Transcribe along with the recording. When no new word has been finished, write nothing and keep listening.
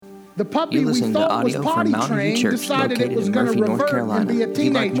The puppy You we listen to thought was audio from potty Mountain View trained Church, decided it located was in going Murphy, to North revert and Carolina. be a If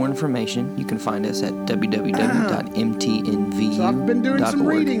you'd like teenager. more information, you can find us at www.mtnvu.org So I've been doing some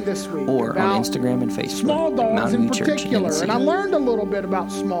reading this week or about on Instagram and Facebook. small dogs Mountain in View Church, particular. NC. And I learned a little bit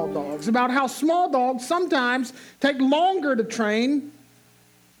about small dogs, about how small dogs sometimes take longer to train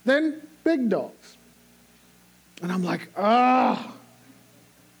than big dogs. And I'm like,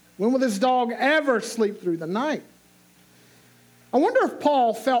 when will this dog ever sleep through the night? I wonder if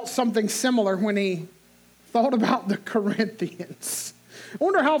Paul felt something similar when he thought about the Corinthians. I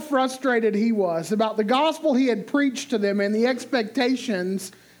wonder how frustrated he was about the gospel he had preached to them and the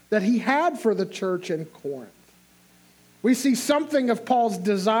expectations that he had for the church in Corinth. We see something of Paul's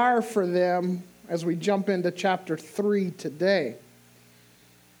desire for them as we jump into chapter 3 today.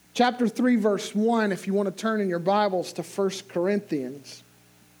 Chapter 3, verse 1, if you want to turn in your Bibles to 1 Corinthians,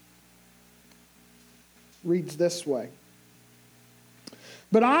 reads this way.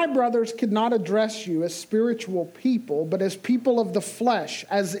 But I, brothers, could not address you as spiritual people, but as people of the flesh,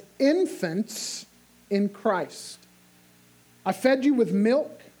 as infants in Christ. I fed you with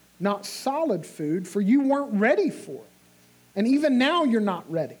milk, not solid food, for you weren't ready for it. And even now you're not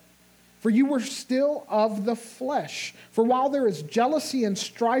ready, for you were still of the flesh. For while there is jealousy and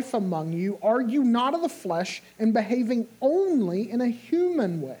strife among you, are you not of the flesh and behaving only in a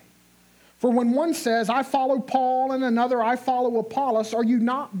human way? For when one says, I follow Paul, and another, I follow Apollos, are you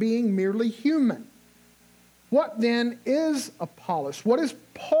not being merely human? What then is Apollos? What is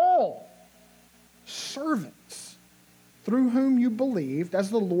Paul? Servants, through whom you believed,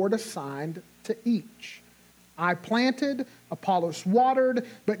 as the Lord assigned to each. I planted, Apollos watered,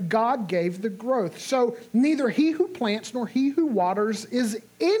 but God gave the growth. So neither he who plants nor he who waters is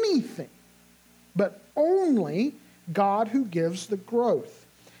anything, but only God who gives the growth.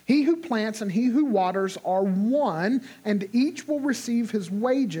 He who plants and he who waters are one, and each will receive his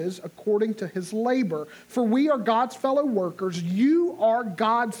wages according to his labor. For we are God's fellow workers. You are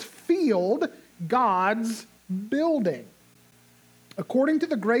God's field, God's building. According to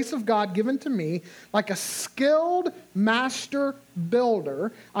the grace of God given to me, like a skilled master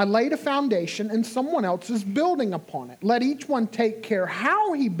builder, I laid a foundation and someone else is building upon it. Let each one take care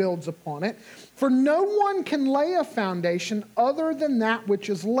how he builds upon it. For no one can lay a foundation other than that which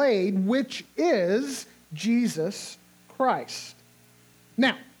is laid, which is Jesus Christ.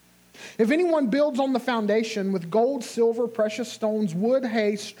 Now, if anyone builds on the foundation with gold, silver, precious stones, wood,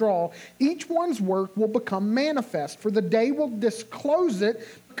 hay, straw, each one's work will become manifest, for the day will disclose it,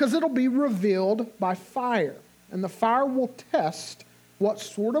 because it'll be revealed by fire. And the fire will test what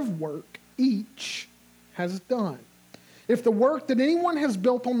sort of work each has done. If the work that anyone has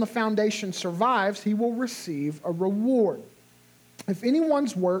built on the foundation survives, he will receive a reward. If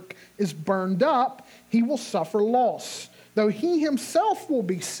anyone's work is burned up, he will suffer loss, though he himself will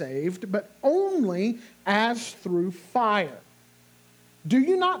be saved, but only as through fire. Do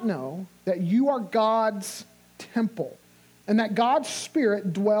you not know that you are God's temple, and that God's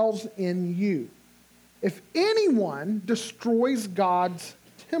Spirit dwells in you? If anyone destroys God's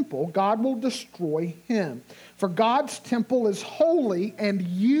temple, God will destroy him. For God's temple is holy, and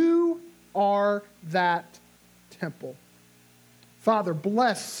you are that temple. Father,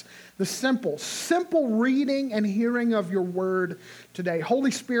 bless the simple reading and hearing of your word today. Holy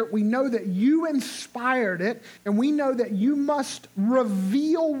Spirit, we know that you inspired it, and we know that you must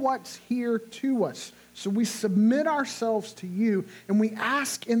reveal what's here to us. So we submit ourselves to you, and we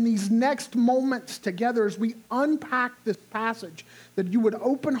ask in these next moments together as we unpack this passage that you would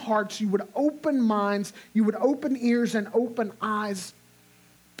open hearts, you would open minds, you would open ears and open eyes,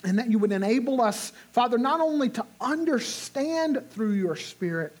 and that you would enable us, Father, not only to understand through your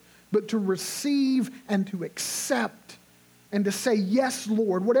Spirit, but to receive and to accept and to say, yes,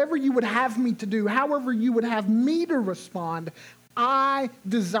 Lord, whatever you would have me to do, however you would have me to respond, I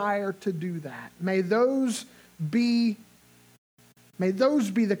desire to do that. May those be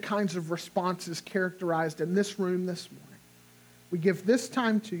the kinds of responses characterized in this room this morning. We give this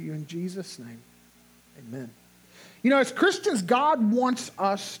time to you in Jesus' name. Amen. You know, as Christians, God wants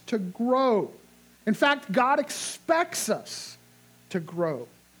us to grow. In fact, God expects us to grow.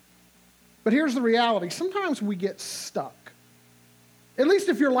 But here's the reality. Sometimes we get stuck. At least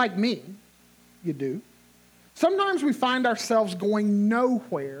if you're like me, you do. Sometimes we find ourselves going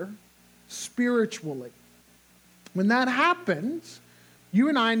nowhere spiritually. When that happens, you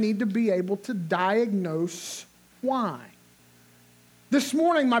and I need to be able to diagnose why. This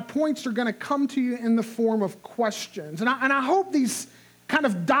morning, my points are going to come to you in the form of questions. And I hope these kind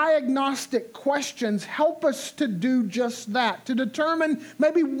of diagnostic questions help us to do just that, to determine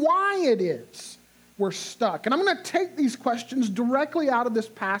maybe why it is we're stuck. And I'm going to take these questions directly out of this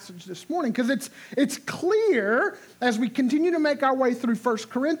passage this morning because it's clear as we continue to make our way through 1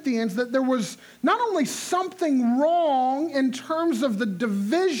 Corinthians that there was not only something wrong in terms of the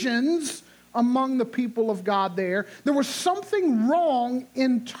divisions among the people of God there was something wrong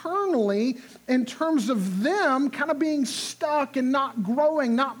internally in terms of them kind of being stuck and not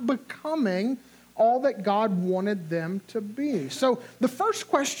growing, not becoming all that God wanted them to be. So the first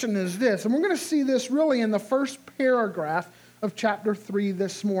question is this, and we're going to see this really in the first paragraph of chapter 3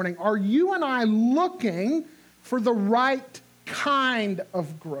 this morning. Are you and I looking for the right kind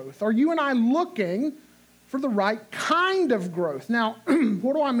of growth? Are you and I looking for the right kind of growth? Now,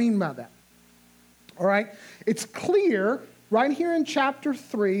 what do I mean by that? All right, it's clear right here in chapter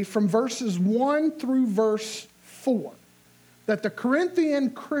 3 from verses 1 through verse 4 that the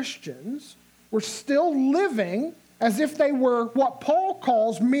Corinthian Christians were still living as if they were what Paul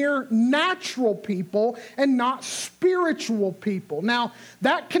calls mere natural people and not spiritual people. Now,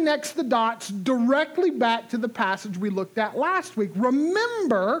 that connects the dots directly back to the passage we looked at last week.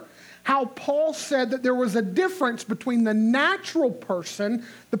 Remember how Paul said that there was a difference between the natural person,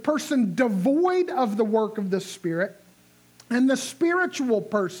 the person devoid of the work of the Spirit, and the spiritual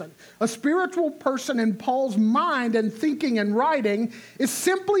person. A spiritual person in Paul's mind and thinking and writing is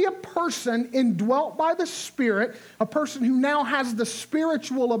simply a person indwelt by the Spirit, a person who now has the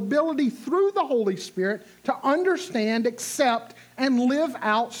spiritual ability through the Holy Spirit to understand, accept, and live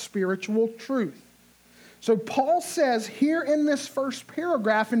out spiritual truth. So Paul says here in this first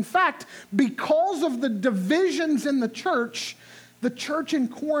paragraph, in fact, because of the divisions in the church in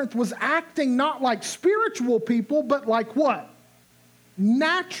Corinth was acting not like spiritual people, but like what?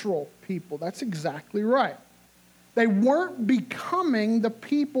 Natural people. That's exactly right. They weren't becoming the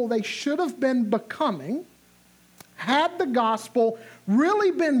people they should have been becoming had the gospel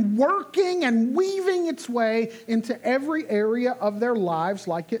really been working and weaving its way into every area of their lives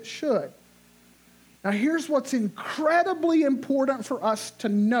like it should. Now, here's what's incredibly important for us to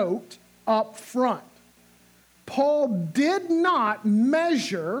note up front. Paul did not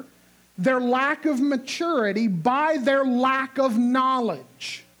measure their lack of maturity by their lack of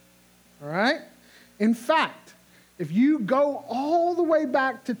knowledge. All right? In fact, if you go all the way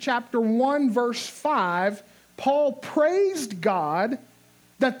back to chapter 1, verse 5, Paul praised God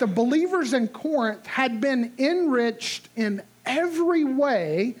that the believers in Corinth had been enriched in every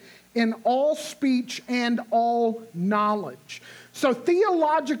way in all speech and all knowledge. So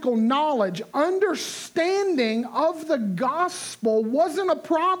theological knowledge, understanding of the gospel wasn't a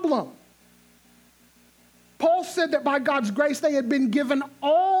problem. Paul said that by God's grace they had been given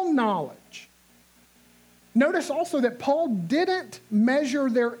all knowledge. Notice also that Paul didn't measure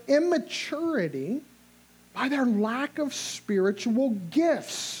their immaturity by their lack of spiritual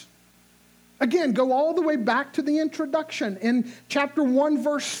gifts. Again, go all the way back to the introduction. In chapter 1,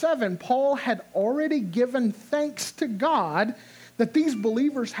 verse 7, Paul had already given thanks to God that these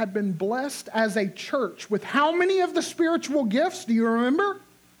believers had been blessed as a church with how many of the spiritual gifts? Do you remember?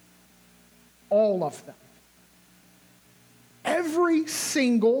 All of them. Every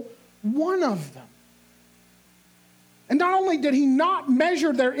single one of them. And not only did he not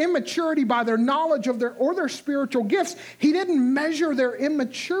measure their immaturity by their knowledge of their spiritual gifts, he didn't measure their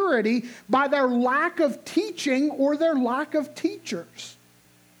immaturity by their lack of teaching or their lack of teachers.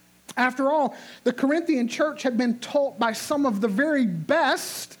 After all, the Corinthian church had been taught by some of the very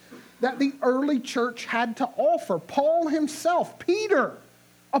best that the early church had to offer. Paul himself, Peter,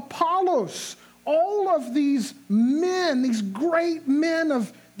 Apollos, all of these men, these great men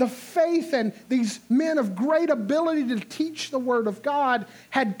of the faith and these men of great ability to teach the Word of God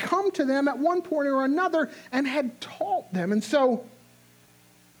had come to them at one point or another and had taught them. And so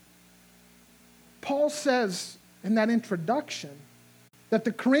Paul says in that introduction that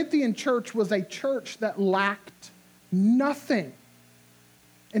the Corinthian church was a church that lacked nothing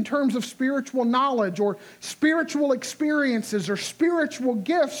in terms of spiritual knowledge or spiritual experiences or spiritual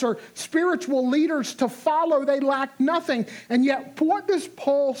gifts or spiritual leaders to follow. They lacked nothing. And yet, what does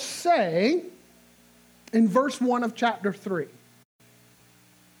Paul say in verse 1 of chapter 3?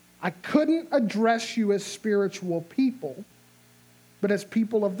 I couldn't address you as spiritual people, but as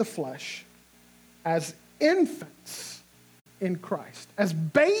people of the flesh, as infants in Christ, as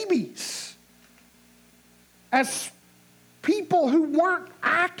babies, as people who weren't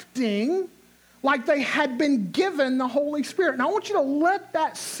acting like they had been given the Holy Spirit. Now, I want you to let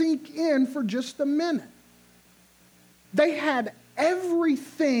that sink in for just a minute. They had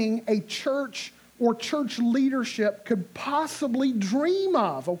everything a church or church leadership could possibly dream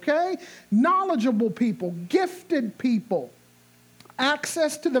of, okay? Knowledgeable people, gifted people,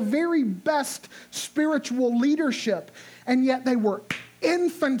 access to the very best spiritual leadership, and yet they were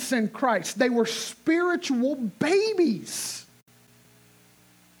infants in Christ. They were spiritual babies.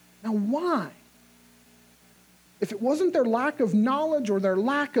 Now, why? If it wasn't their lack of knowledge or their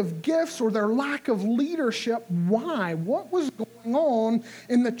lack of gifts or their lack of leadership, why? What was going on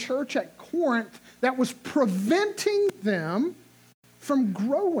in the church at Corinth that was preventing them from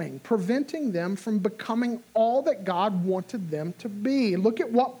growing, preventing them from becoming all that God wanted them to be? Look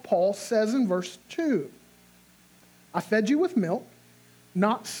at what Paul says in verse 2. I fed you with milk,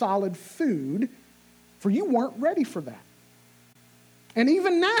 not solid food, for you weren't ready for that. And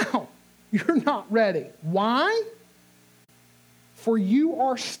even now, you're not ready. Why? For you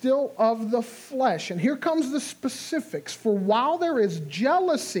are still of the flesh. And here comes the specifics. For while there is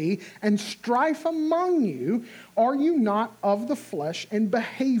jealousy and strife among you, are you not of the flesh and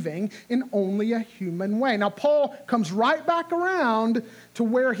behaving in only a human way? Now, Paul comes right back around to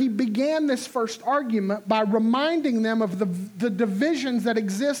where he began this first argument by reminding them of the divisions that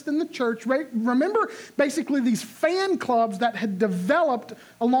exist in the church. Remember, basically, these fan clubs that had developed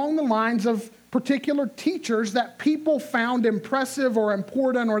along the lines of particular teachers that people found impressive or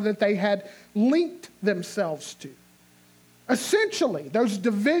important or that they had linked themselves to. Essentially, those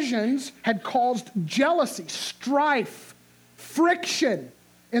divisions had caused jealousy, strife, friction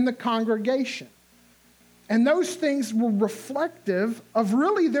in the congregation. And those things were reflective of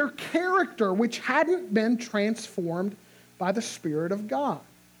really their character, which hadn't been transformed by the Spirit of God.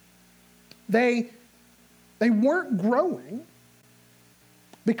 They weren't growing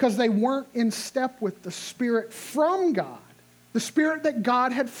because they weren't in step with the Spirit from God, the Spirit that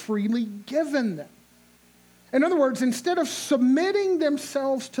God had freely given them. In other words, instead of submitting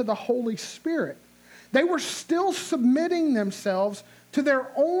themselves to the Holy Spirit, they were still submitting themselves to their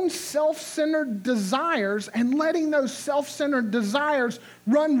own self-centered desires and letting those self-centered desires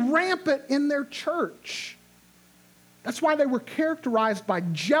run rampant in their church. That's why they were characterized by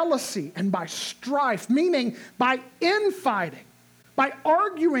jealousy and by strife, meaning by infighting, by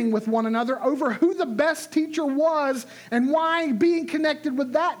arguing with one another over who the best teacher was and why being connected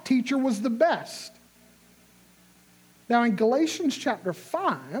with that teacher was the best. Now, in Galatians chapter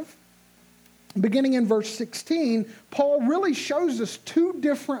 5, beginning in verse 16, Paul really shows us two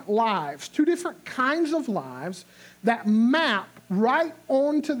different lives, two different kinds of lives that map right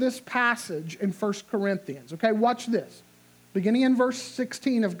onto this passage in 1 Corinthians. Okay, watch this. Beginning in verse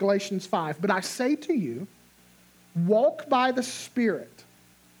 16 of Galatians 5, but I say to you, walk by the Spirit,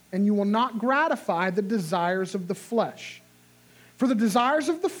 and you will not gratify the desires of the flesh. For the desires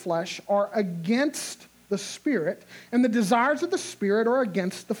of the flesh are against the Spirit, and the desires of the Spirit are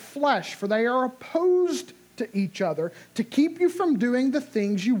against the flesh, for they are opposed to each other to keep you from doing the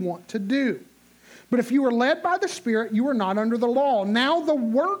things you want to do. But if you are led by the Spirit, you are not under the law. Now the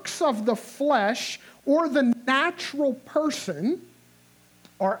works of the flesh or the natural person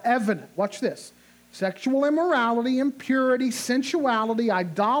are evident. Watch this. Sexual immorality, impurity, sensuality,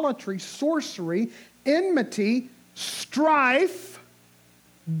 idolatry, sorcery, enmity, strife,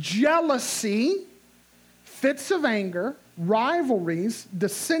 jealousy, fits of anger, rivalries,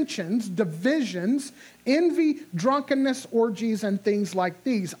 dissensions, divisions, envy, drunkenness, orgies, and things like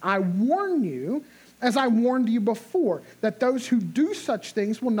these. I warn you, as I warned you before, that those who do such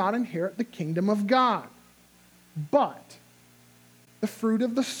things will not inherit the kingdom of God. But the fruit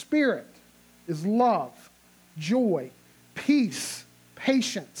of the Spirit is love, joy, peace,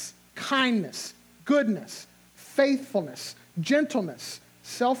 patience, kindness, goodness, faithfulness, gentleness,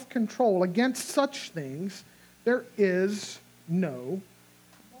 self-control. Against such things there is no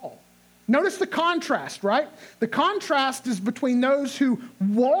law. Notice the contrast, right? The contrast is between those who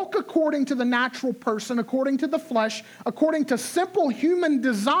walk according to the natural person, according to the flesh, according to simple human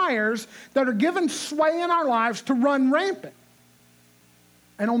desires that are given sway in our lives to run rampant.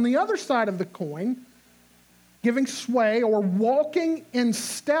 And on the other side of the coin, giving sway or walking in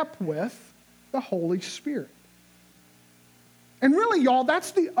step with the Holy Spirit. And really, y'all,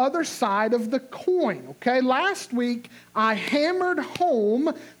 that's the other side of the coin, okay? Last week, I hammered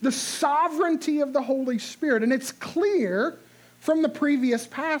home the sovereignty of the Holy Spirit. And it's clear from the previous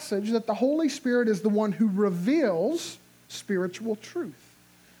passage that the Holy Spirit is the one who reveals spiritual truth.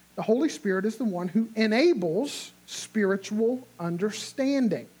 The Holy Spirit is the one who enables spiritual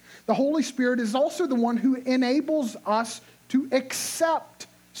understanding. The Holy Spirit is also the one who enables us to accept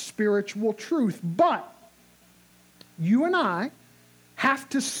spiritual truth. But you and I have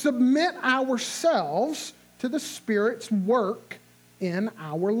to submit ourselves to the Spirit's work in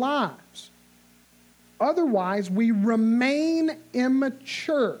our lives. Otherwise, we remain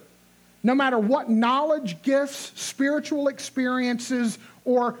immature. no matter what knowledge, gifts, spiritual experiences,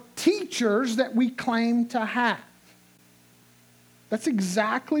 or teachers that we claim to have. That's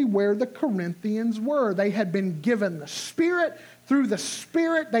exactly where the Corinthians were. They had been given the Spirit. Through the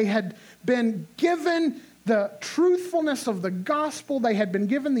Spirit, they had been given the truthfulness of the gospel. They had been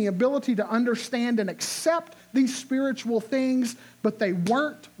given the ability to understand and accept these spiritual things, but they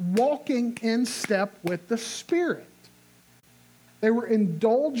weren't walking in step with the Spirit. They were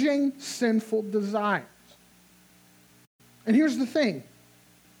indulging sinful desires. And here's the thing.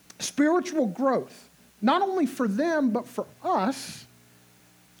 Spiritual growth, not only for them, but for us,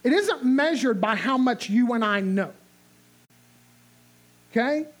 it isn't measured by how much you and I know.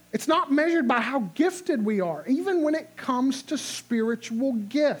 Okay? It's not measured by how gifted we are, even when it comes to spiritual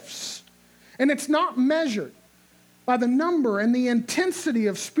gifts. And it's not measured by the number and the intensity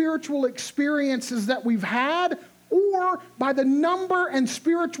of spiritual experiences that we've had, or by the number and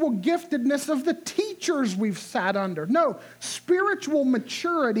spiritual giftedness of the teachers we've sat under. No, spiritual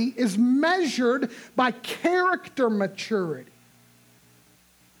maturity is measured by character maturity.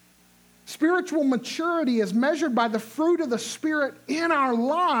 Spiritual maturity is measured by the fruit of the Spirit in our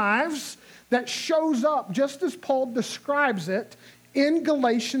lives that shows up, just as Paul describes it in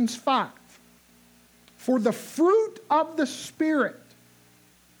Galatians 5. For the fruit of the Spirit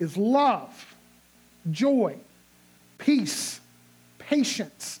is love, joy, peace,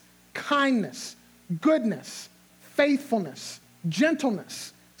 patience, kindness, goodness, faithfulness,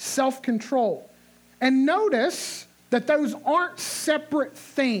 gentleness, self-control. And notice that those aren't separate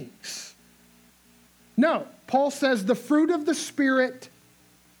things. No, Paul says the fruit of the Spirit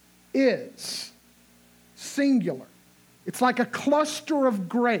is singular. It's like a cluster of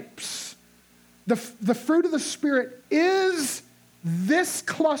grapes. The fruit of the Spirit is this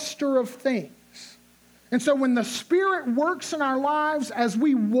cluster of things. And so when the Spirit works in our lives, as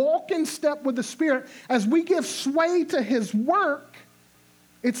we walk in step with the Spirit, as we give sway to His work,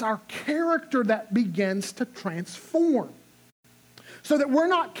 it's our character that begins to transform. So that we're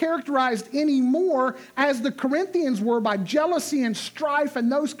not characterized anymore as the Corinthians were by jealousy and strife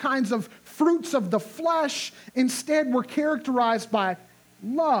and those kinds of fruits of the flesh. Instead, we're characterized by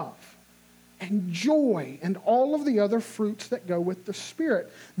love and joy and all of the other fruits that go with the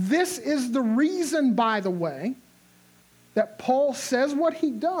Spirit. This is the reason, by the way, that Paul says what he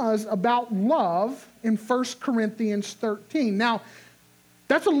does about love in 1 Corinthians 13. Now,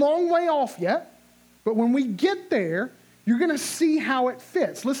 that's a long way off yet, but when we get there, you're going to see how it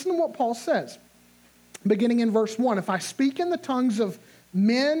fits. Listen to what Paul says, beginning in verse 1. If I speak in the tongues of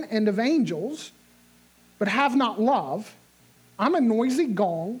men and of angels, but have not love, I'm a noisy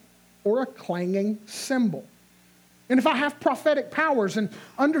gong or a clanging cymbal. And if I have prophetic powers and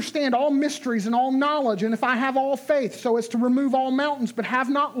understand all mysteries and all knowledge, and if I have all faith so as to remove all mountains, but have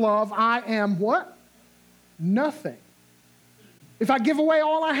not love, I am what? Nothing. If I give away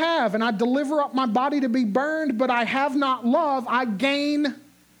all I have and I deliver up my body to be burned, but I have not love, I gain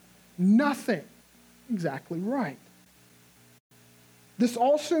nothing. Exactly right. This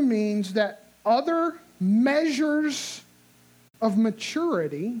also means that other measures of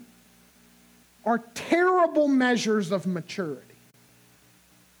maturity are terrible measures of maturity.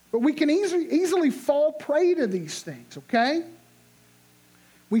 But we can easily fall prey to these things, okay?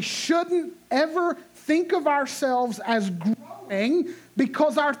 We shouldn't ever think of ourselves as growing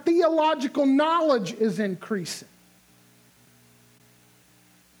because our theological knowledge is increasing.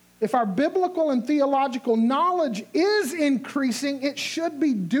 If our biblical and theological knowledge is increasing, it should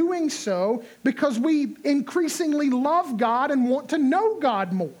be doing so because we increasingly love God and want to know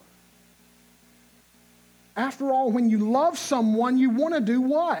God more. After all, when you love someone, you want to do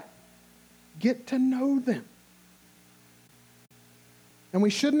what? Get to know them. And we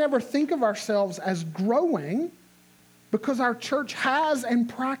should never think of ourselves as growing because our church has and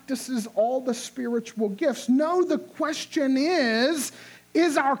practices all the spiritual gifts. No, the question is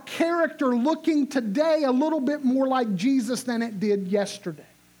our character looking today a little bit more like Jesus than it did yesterday?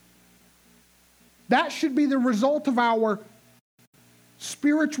 That should be the result of our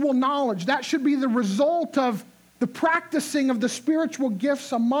spiritual knowledge. That should be the result of the practicing of the spiritual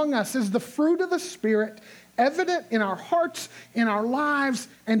gifts among us. Is the fruit of the Spirit evident in our hearts, in our lives,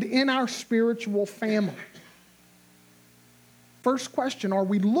 and in our spiritual family? First question, are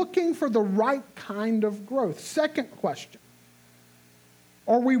we looking for the right kind of growth? Second question,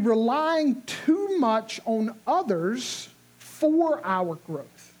 are we relying too much on others for our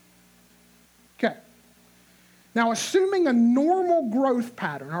growth? Okay. Now, assuming a normal growth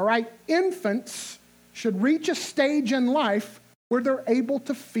pattern, all right, infants should reach a stage in life where they're able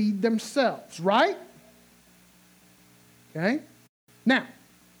to feed themselves, right? Okay? Now,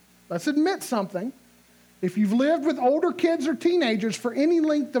 let's admit something. If you've lived with older kids or teenagers for any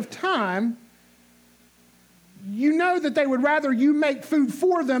length of time, you know that they would rather you make food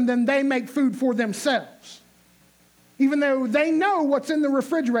for them than they make food for themselves. Even though they know what's in the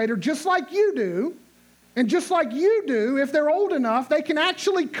refrigerator just like you do, and just like you do, if they're old enough, they can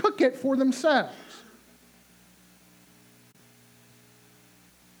actually cook it for themselves.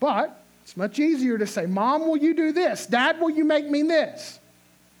 But it's much easier to say, Mom, will you do this? Dad, will you make me this?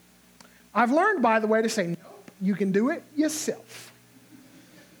 I've learned, by the way, to say, nope, you can do it yourself.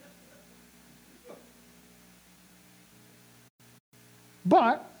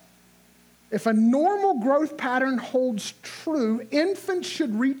 But if a normal growth pattern holds true, infants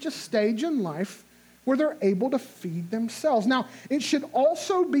should reach a stage in life where they're able to feed themselves. Now, it should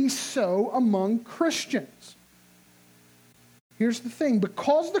also be so among Christians. Here's the thing.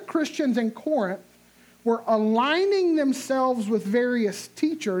 Because the Christians in Corinth were aligning themselves with various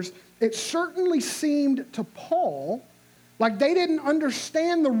teachers, it certainly seemed to Paul like they didn't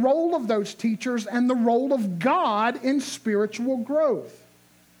understand the role of those teachers and the role of God in spiritual growth.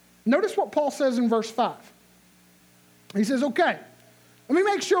 Notice what Paul says in verse 5. He says, okay, let me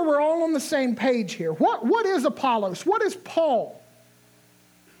make sure we're all on the same page here. What is Apollos? What is Paul?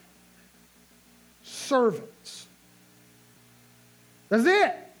 Servants. That's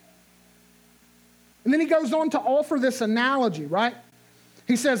it. And then he goes on to offer this analogy, right?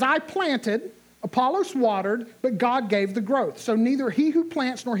 He says, I planted, Apollos watered, but God gave the growth. So neither he who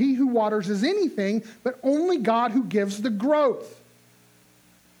plants nor he who waters is anything, but only God who gives the growth.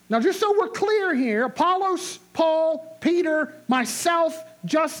 Now, just so we're clear here, Apollos, Paul, Peter, myself,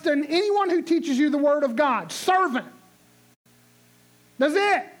 Justin, anyone who teaches you the word of God, servant. That's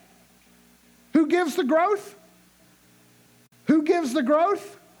it. Who gives the growth? Who gives the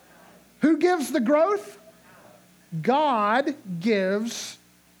growth? Who gives the growth? God gives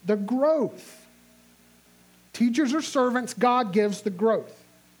the growth. Teachers are servants, God gives the growth.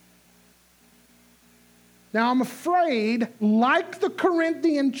 Now, I'm afraid, like the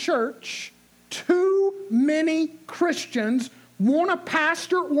Corinthian church, too many Christians want a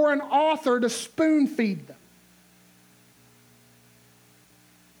pastor or an author to spoon feed them.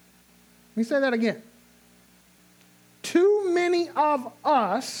 Let me say that again. Too many of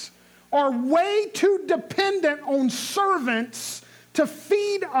us are way too dependent on servants to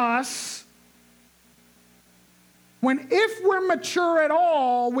feed us, when if we're mature at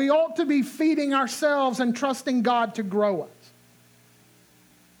all, we ought to be feeding ourselves and trusting God to grow us.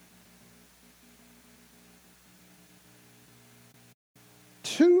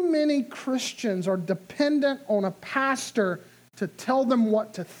 Too many Christians are dependent on a pastor to tell them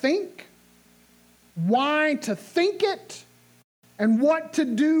what to think, why to think it, and what to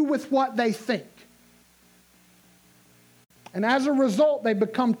do with what they think. And as a result, they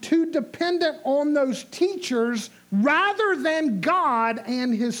become too dependent on those teachers rather than God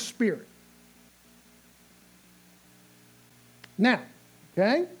and His Spirit. Now,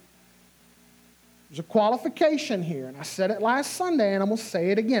 okay, there's a qualification here, and I said it last Sunday, and I'm going to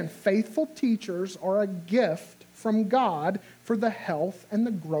say it again. Faithful teachers are a gift from God for the health and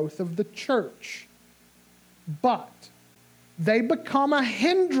the growth of the church. But they become a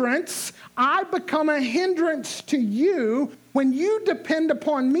hindrance. I become a hindrance to you when you depend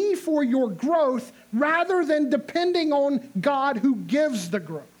upon me for your growth rather than depending on God who gives the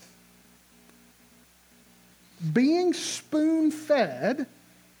growth. Being spoon-fed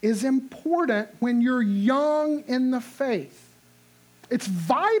is important when you're young in the faith. It's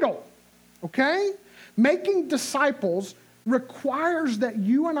vital, okay? Making disciples requires that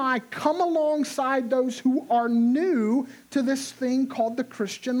you and I come alongside those who are new to this thing called the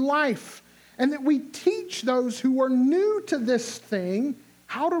Christian life, and that we teach those who are new to this thing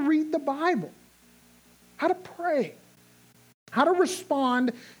how to read the Bible, how to pray, how to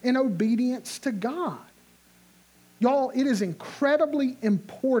respond in obedience to God. Y'all, it is incredibly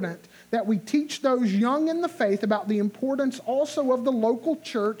important that we teach those young in the faith about the importance also of the local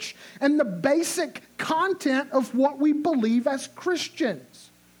church and the basic content of what we believe as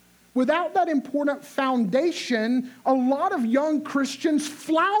Christians. Without that important foundation, a lot of young Christians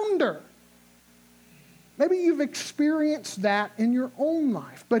flounder. Maybe you've experienced that in your own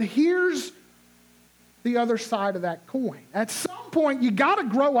life. But here's the other side of that coin. At some point, you got to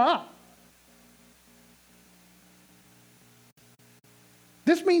grow up.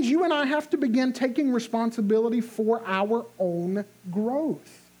 This means you and I have to begin taking responsibility for our own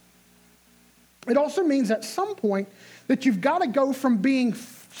growth. It also means at some point that you've got to go from being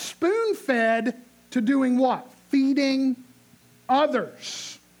spoon-fed to doing what? Feeding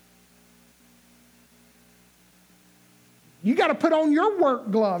others. You got to put on your work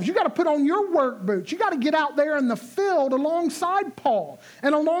gloves. You got to put on your work boots. You got to get out there in the field alongside Paul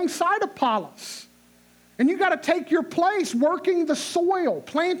and alongside Apollos. And you got to take your place working the soil,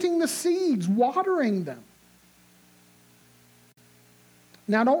 planting the seeds, watering them.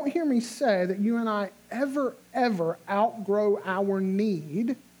 Now, don't hear me say that you and I ever outgrow our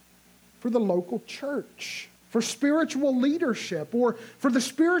need for the local church, for spiritual leadership, or for the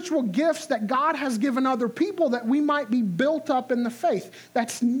spiritual gifts that God has given other people that we might be built up in the faith.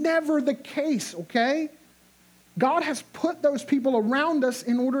 That's never the case, okay? God has put those people around us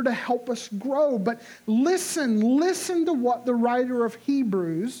in order to help us grow. But listen to what the writer of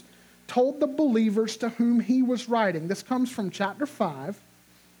Hebrews told the believers to whom he was writing. This comes from chapter 5,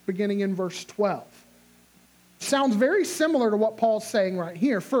 beginning in verse 12. Sounds very similar to what Paul's saying right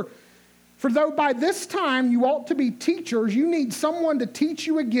here. For though by this time you ought to be teachers, you need someone to teach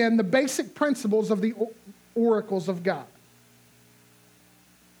you again the basic principles of the oracles of God.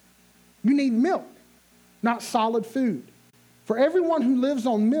 You need milk, not solid food. For everyone who lives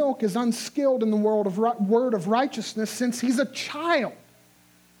on milk is unskilled in the word of righteousness, since he's a child.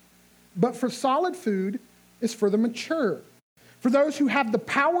 But for solid food is for the mature, for those who have the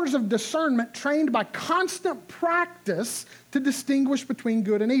powers of discernment trained by constant practice to distinguish between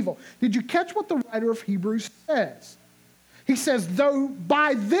good and evil. Did you catch what the writer of Hebrews says? He says, though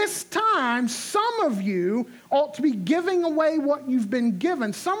by this time some of you ought to be giving away what you've been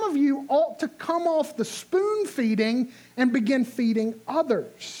given. Some of you ought to come off the spoon feeding and begin feeding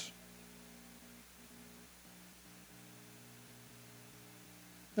others.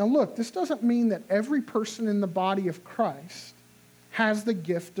 Now look, this doesn't mean that every person in the body of Christ has the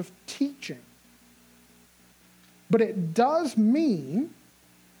gift of teaching. But it does mean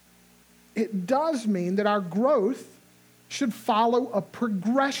that our growth should follow a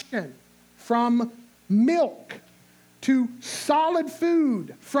progression from milk to solid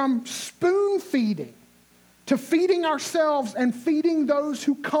food, from spoon feeding to feeding ourselves and feeding those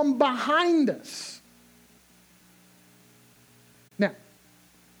who come behind us. Now,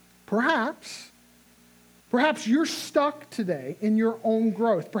 perhaps you're stuck today in your own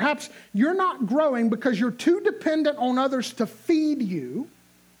growth. Perhaps you're not growing because you're too dependent on others to feed you,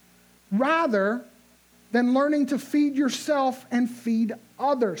 rather than learning to feed yourself and feed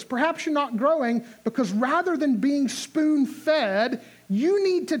others. Perhaps you're not growing because rather than being spoon-fed, you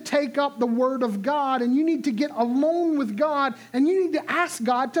need to take up the Word of God and you need to get alone with God and you need to ask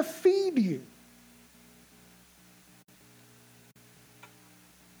God to feed you.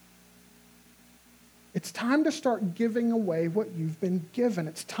 It's time to start giving away what you've been given.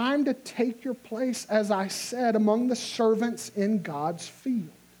 It's time to take your place, as I said, among the servants in God's field.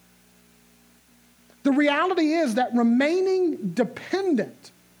 The reality is that remaining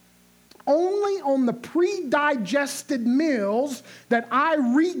dependent only on the pre-digested meals that I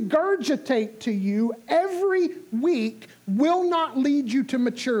regurgitate to you every week will not lead you to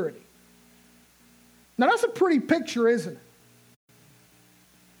maturity. Now that's a pretty picture, isn't it?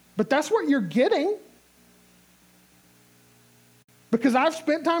 But that's what you're getting. Because I've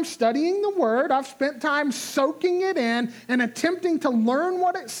spent time studying the Word, I've spent time soaking it in and attempting to learn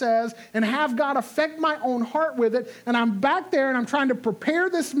what it says and have God affect my own heart with it. And I'm back there and I'm trying to prepare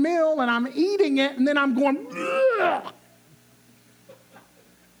this meal and I'm eating it and then I'm going, ugh.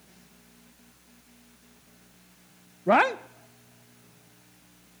 Right?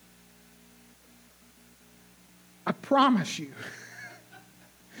 I promise you,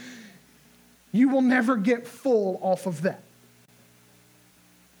 you will never get full off of that.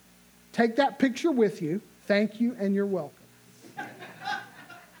 Take that picture with you. Thank you, and you're welcome.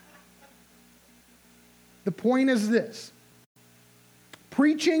 The point is this.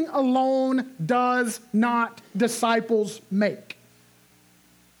 Preaching alone does not disciples make.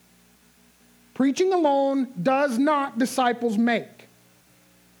 Preaching alone does not disciples make.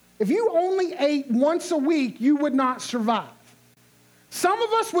 If you only ate once a week, you would not survive. Some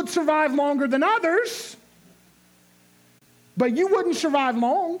of us would survive longer than others, but you wouldn't survive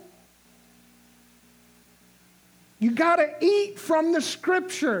long. You got to eat from the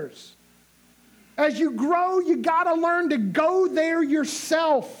Scriptures. As you grow, you got to learn to go there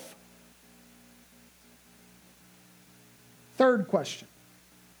yourself. Third question.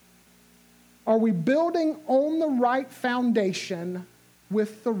 Are we building on the right foundation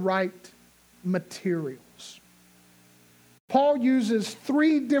with the right materials? Paul uses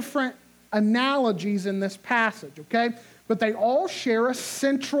 3 different analogies in this passage, okay? But they all share a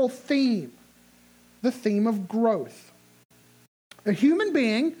central theme. The theme of growth. A human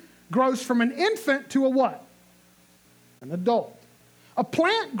being grows from an infant to a what? An adult. A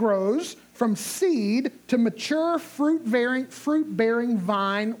plant grows from seed to mature fruit-bearing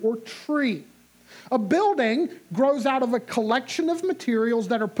vine or tree. A building grows out of a collection of materials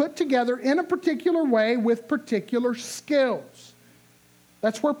that are put together in a particular way with particular skills.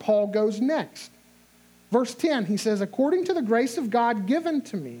 That's where Paul goes next. Verse 10, he says, according to the grace of God given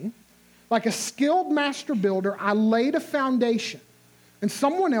to me, like a skilled master builder, I laid a foundation, and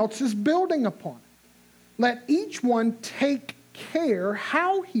someone else is building upon it. Let each one take care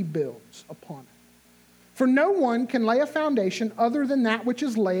how he builds upon it. For no one can lay a foundation other than that which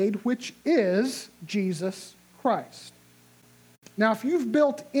is laid, which is Jesus Christ. Now, if you've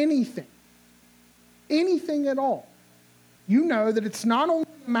built anything at all, you know that it's not only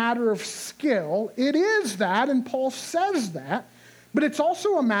a matter of skill, it is that, and Paul says that, but it's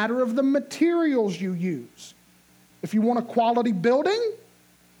also a matter of the materials you use. If you want a quality building,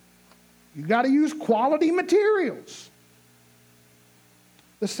 you got to use quality materials.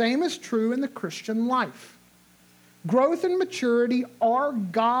 The same is true in the Christian life. Growth and maturity are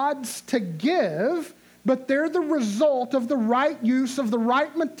God's to give, but they're the result of the right use of the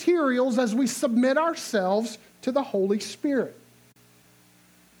right materials as we submit ourselves to the Holy Spirit.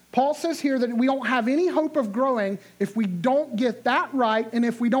 Paul says here that we don't have any hope of growing if we don't get that right and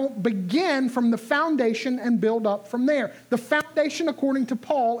if we don't begin from the foundation and build up from there. The foundation, according to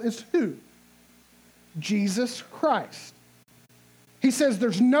Paul, is who? Jesus Christ. He says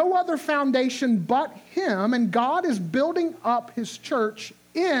there's no other foundation but him, and God is building up his church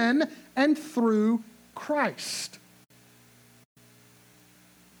in and through Christ.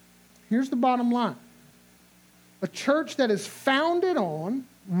 Here's the bottom line. A church that is founded on,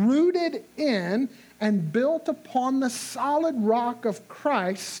 rooted in, and built upon the solid rock of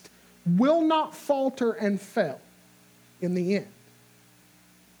Christ will not falter and fail in the end.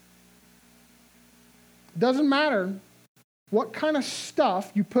 It doesn't matter what kind of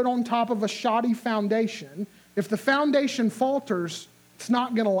stuff you put on top of a shoddy foundation. If the foundation falters, it's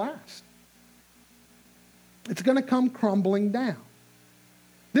not going to last. It's going to come crumbling down.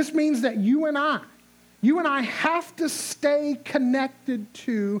 This means that you and I have to stay connected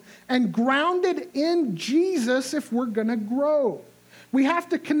to and grounded in Jesus if we're going to grow. We have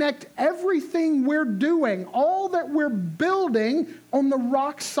to connect everything we're doing, all that we're building, on the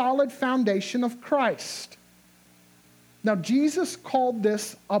rock-solid foundation of Christ. Now, Jesus called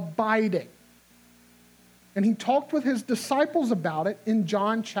this abiding. And he talked with his disciples about it in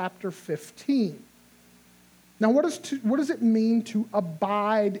John chapter 15. Now, what does it mean to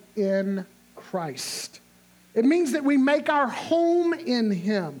abide in Christ? It means that we make our home in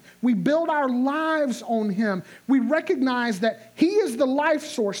him. We build our lives on him. We recognize that he is the life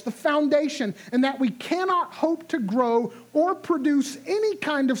source, the foundation, and that we cannot hope to grow or produce any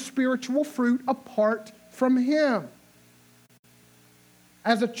kind of spiritual fruit apart from him.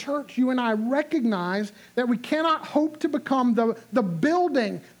 As a church, you and I recognize that we cannot hope to become the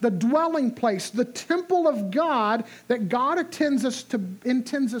building, the dwelling place, the temple of God that God intends us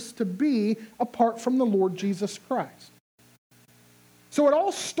to be apart from the Lord Jesus Christ. So it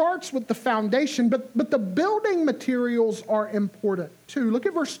all starts with the foundation, but the building materials are important too. Look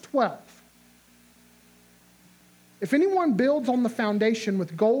at verse 12. If anyone builds on the foundation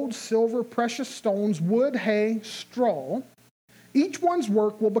with gold, silver, precious stones, wood, hay, straw, each one's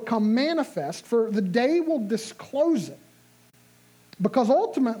work will become manifest, for the day will disclose it. Because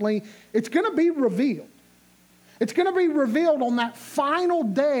ultimately, it's going to be revealed. It's going to be revealed on that final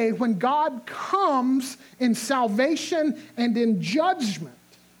day when God comes in salvation and in judgment.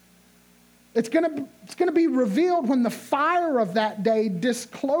 It's going to be revealed when the fire of that day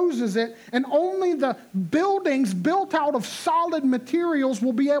discloses it, and only the buildings built out of solid materials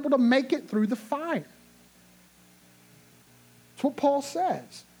will be able to make it through the fire. That's what Paul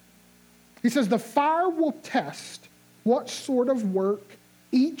says. He says the fire will test what sort of work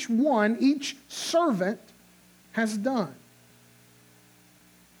each servant has done.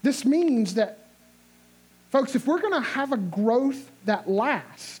 This means that, folks, if we're going to have a growth that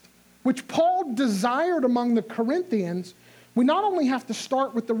lasts, which Paul desired among the Corinthians, we not only have to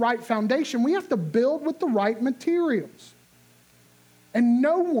start with the right foundation, we have to build with the right materials. And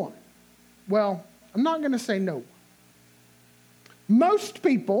no one, well, I'm not going to say no one. Most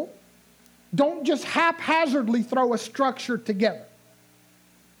people don't just haphazardly throw a structure together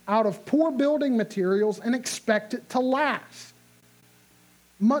out of poor building materials and expect it to last,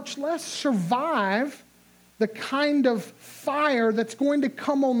 much less survive the kind of fire that's going to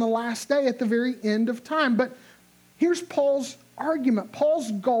come on the last day at the very end of time. But here's Paul's argument.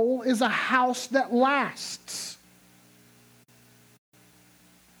 Paul's goal is a house that lasts.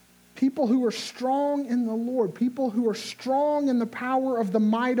 people who are strong in the Lord, people who are strong in the power of the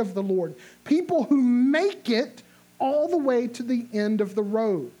might of the Lord, people who make it all the way to the end of the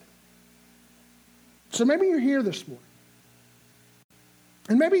road. So maybe you're here this morning,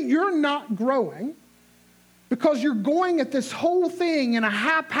 and maybe you're not growing because you're going at this whole thing in a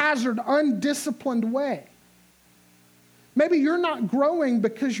haphazard, undisciplined way. Maybe you're not growing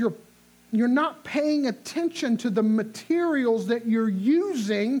because you're not paying attention to the materials that you're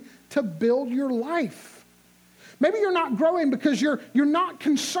using to build your life. Maybe you're not growing because you're not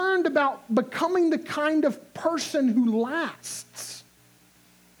concerned about becoming the kind of person who lasts.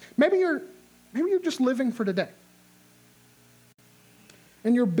 Maybe you're just living for today.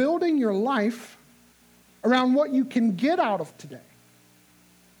 And you're building your life around what you can get out of today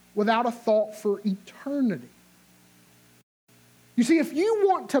without a thought for eternity. You see, if you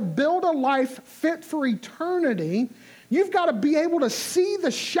want to build a life fit for eternity, you've got to be able to see the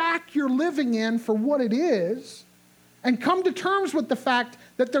shack you're living in for what it is and come to terms with the fact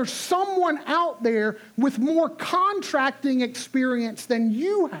that there's someone out there with more contracting experience than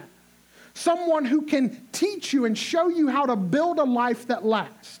you have. Someone who can teach you and show you how to build a life that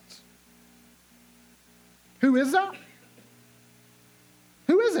lasts. Who is that?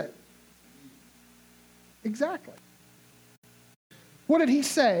 Who is it? Exactly. What did he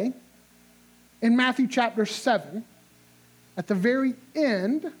say in Matthew chapter 7 at the very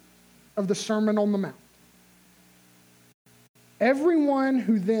end of the Sermon on the Mount? Everyone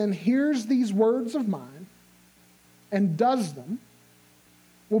who then hears these words of mine and does them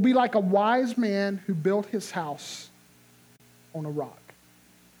will be like a wise man who built his house on a rock.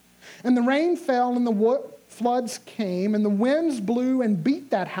 And the rain fell and the floods came and the winds blew and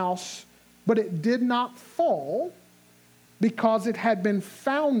beat that house, but it did not fall because it had been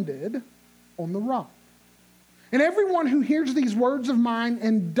founded on the rock. And everyone who hears these words of mine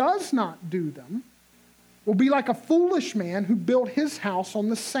and does not do them will be like a foolish man who built his house on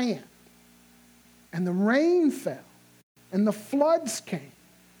the sand. And the rain fell and the floods came.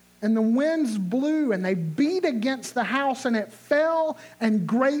 And the winds blew, and they beat against the house, and it fell, and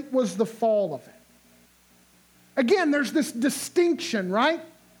great was the fall of it. Again, there's this distinction, right?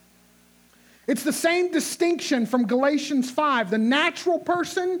 It's the same distinction from Galatians 5, the natural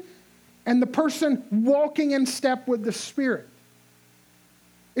person and the person walking in step with the Spirit.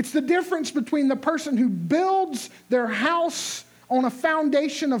 It's the difference between the person who builds their house on a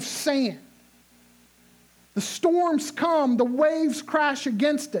foundation of sand. The storms come, the waves crash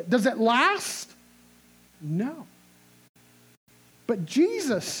against it. Does it last? No. But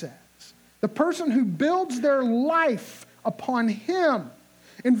Jesus says, the person who builds their life upon Him,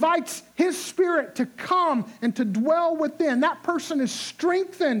 invites His Spirit to come and to dwell within, that person is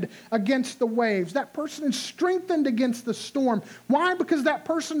strengthened against the waves. That person is strengthened against the storm. Why? Because that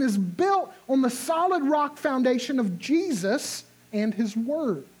person is built on the solid rock foundation of Jesus and His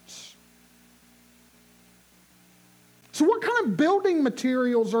Word. So what kind of building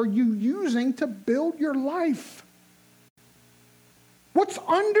materials are you using to build your life? What's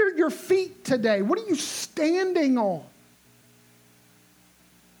under your feet today? What are you standing on?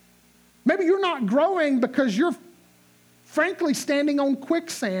 Maybe you're not growing because you're frankly standing on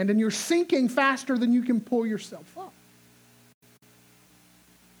quicksand and you're sinking faster than you can pull yourself up.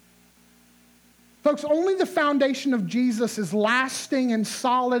 Folks, only the foundation of Jesus is lasting and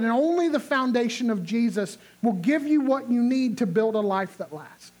solid, and only the foundation of Jesus will give you what you need to build a life that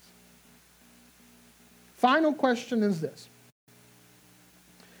lasts. Final question is this.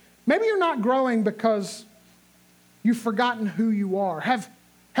 Maybe you're not growing because you've forgotten who you are. Have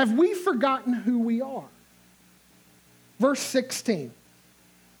we forgotten who we are? Verse 16.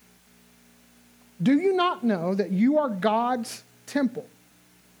 Do you not know that you are God's temple,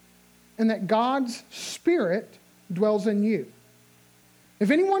 and that God's Spirit dwells in you? If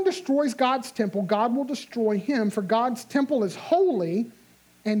anyone destroys God's temple, God will destroy him, for God's temple is holy,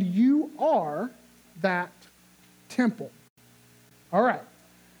 and you are that temple. All right,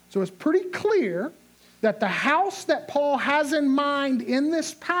 so it's pretty clear that the house that Paul has in mind in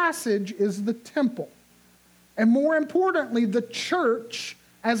this passage is the temple, and more importantly, the church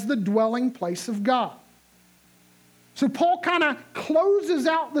as the dwelling place of God. So Paul kind of closes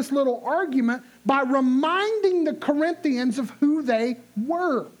out this little argument by reminding the Corinthians of who they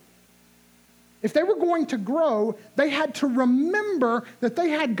were. If they were going to grow, they had to remember that they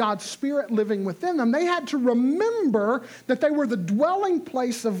had God's Spirit living within them. They had to remember that they were the dwelling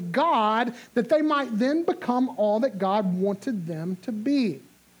place of God, that they might then become all that God wanted them to be.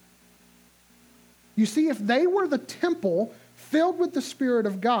 You see, if they were the temple filled with the Spirit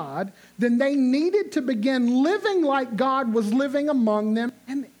of God, then they needed to begin living like God was living among them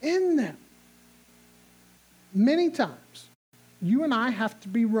and in them. Many times, you and I have to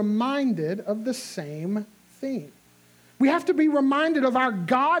be reminded of the same thing. We have to be reminded of our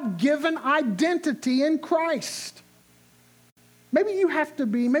God-given identity in Christ. Maybe you have to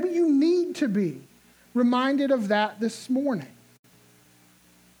be, maybe you need to be reminded of that this morning.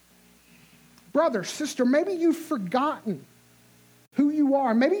 Brother, sister, maybe you've forgotten who you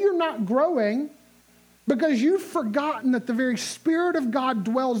are. Maybe you're not growing because you've forgotten that the very Spirit of God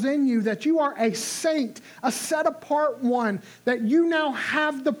dwells in you, that you are a saint, a set-apart one, that you now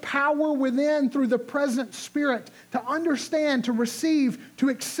have the power within through the present Spirit to understand, to receive, to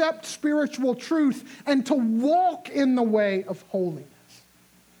accept spiritual truth, and to walk in the way of holiness.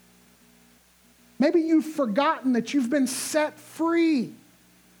 Maybe you've forgotten that you've been set free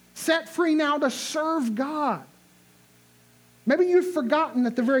now to serve God. Maybe you've forgotten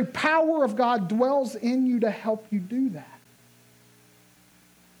that the very power of God dwells in you to help you do that.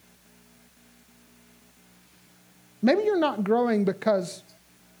 Maybe you're not growing because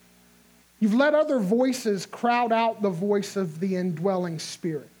you've let other voices crowd out the voice of the indwelling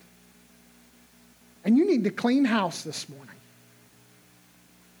Spirit. And you need to clean house this morning.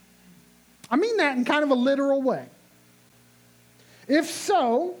 I mean that in kind of a literal way. If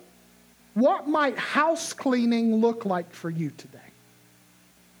so, what might house cleaning look like for you today?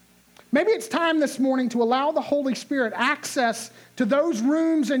 Maybe it's time this morning to allow the Holy Spirit access to those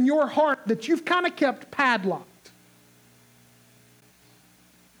rooms in your heart that you've kind of kept padlocked.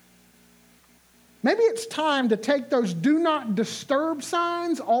 Maybe it's time to take those do not disturb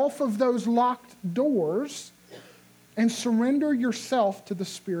signs off of those locked doors and surrender yourself to the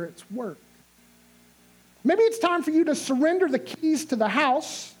Spirit's work. Maybe it's time for you to surrender the keys to the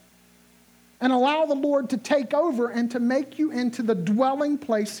house and allow the Lord to take over and to make you into the dwelling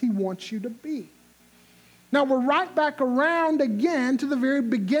place He wants you to be. Now we're right back around again to the very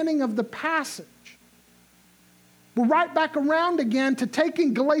beginning of the passage. We're right back around again to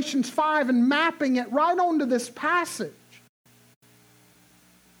taking Galatians 5 and mapping it right onto this passage.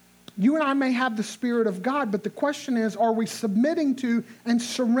 You and I may have the Spirit of God, but the question is, are we submitting to and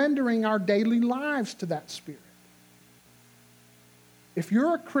surrendering our daily lives to that Spirit? If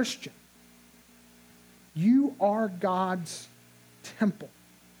you're a Christian, you are God's temple,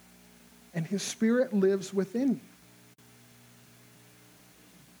 and His Spirit lives within you.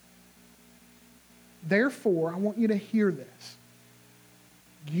 Therefore, I want you to hear this.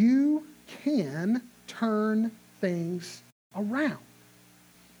 You can turn things around.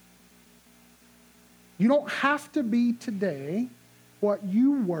 You don't have to be today what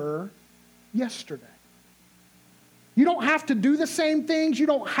you were yesterday. You don't have to do the same things. You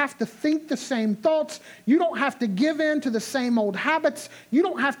don't have to think the same thoughts. You don't have to give in to the same old habits. You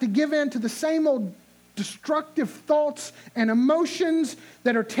don't have to give in to the same old destructive thoughts and emotions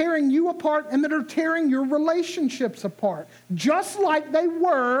that are tearing you apart and that are tearing your relationships apart, just like they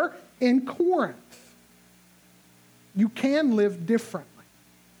were in Corinth. You can live differently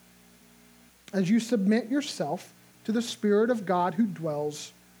as you submit yourself to the Spirit of God who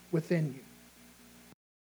dwells within you.